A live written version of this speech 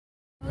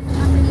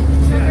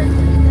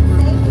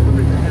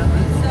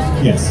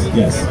Yes,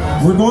 yes.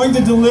 We're going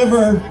to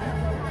deliver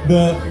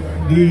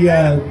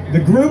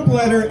the group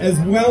letter as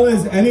well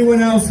as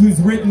anyone else who's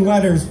written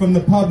letters from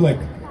the public.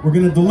 We're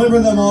going to deliver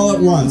them all at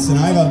once, and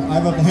I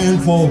have a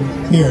handful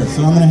here,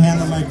 so I'm going to hand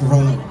the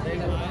microphone over.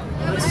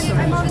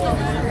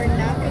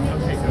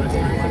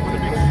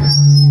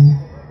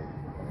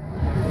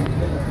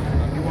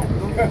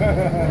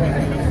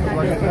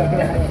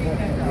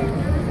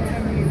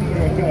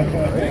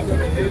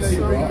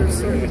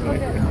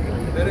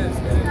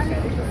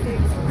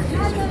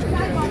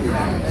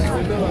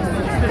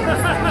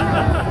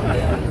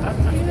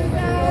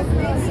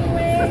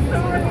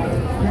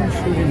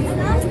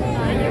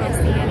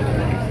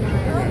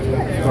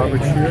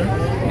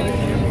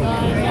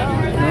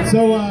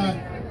 So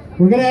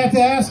we're going to have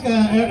to ask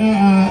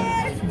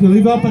to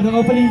leave up an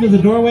opening to the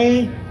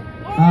doorway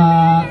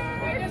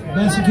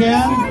best you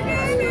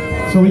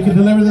can, so we can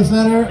deliver this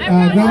letter.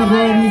 Grandma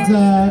Gloria needs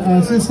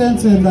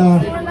assistance, and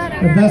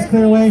the best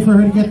clear way for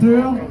her to get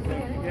through.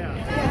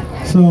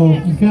 So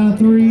you count of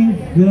 3,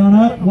 get on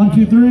up. 1,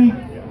 2, 3.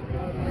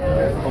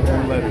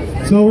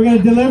 So we're going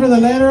to deliver the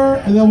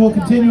letter, and then we'll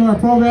continue our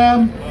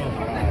program.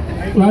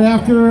 Right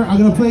after, I'm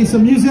going to play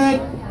some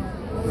music,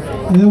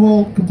 and then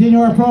we'll continue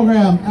our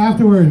program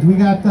afterwards. We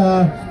got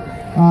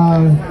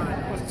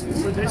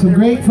some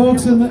great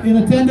folks in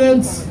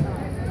attendance,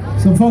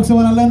 some folks that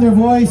want to lend their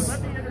voice,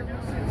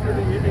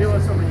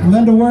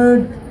 lend a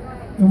word,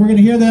 and we're going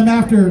to hear them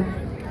after.